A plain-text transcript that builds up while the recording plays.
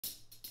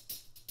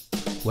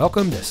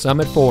Welcome to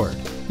Summit Ford,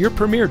 your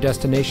premier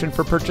destination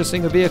for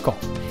purchasing a vehicle.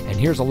 And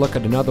here's a look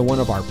at another one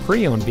of our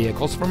pre-owned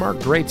vehicles from our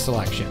great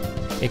selection.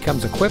 It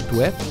comes equipped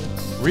with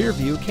rear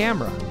view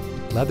camera,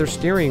 leather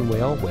steering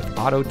wheel with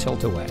auto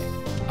tilt-away,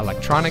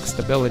 electronic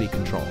stability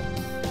control,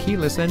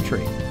 keyless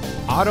entry,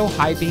 auto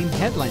high beam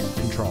headlamp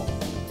control,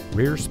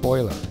 rear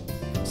spoiler,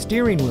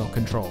 steering wheel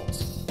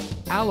controls,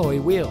 alloy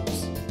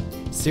wheels,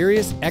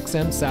 Sirius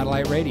XM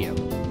satellite radio,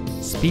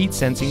 speed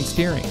sensing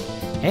steering,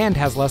 and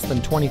has less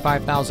than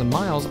 25,000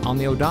 miles on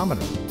the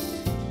odometer.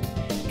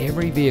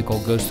 Every vehicle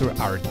goes through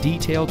our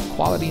detailed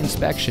quality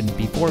inspection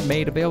before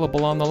made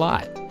available on the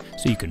lot,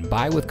 so you can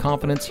buy with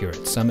confidence here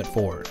at Summit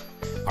Ford.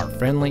 Our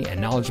friendly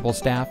and knowledgeable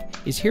staff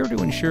is here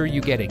to ensure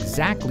you get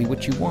exactly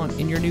what you want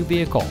in your new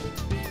vehicle.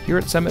 Here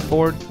at Summit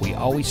Ford, we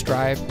always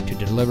strive to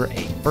deliver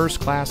a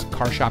first-class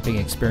car shopping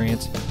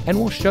experience, and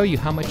we'll show you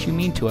how much you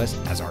mean to us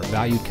as our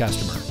valued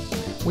customer.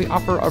 We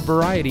offer a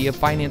variety of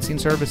financing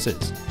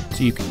services,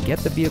 so you can get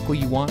the vehicle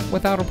you want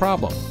without a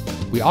problem.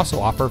 We also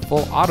offer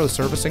full auto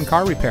service and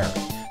car repair,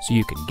 so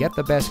you can get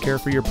the best care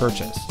for your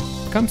purchase.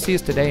 Come see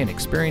us today and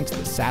experience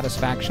the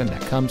satisfaction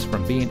that comes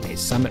from being a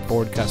Summit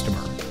Ford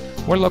customer.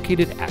 We're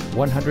located at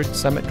 100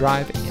 Summit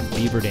Drive in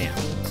Beaver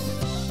Dam.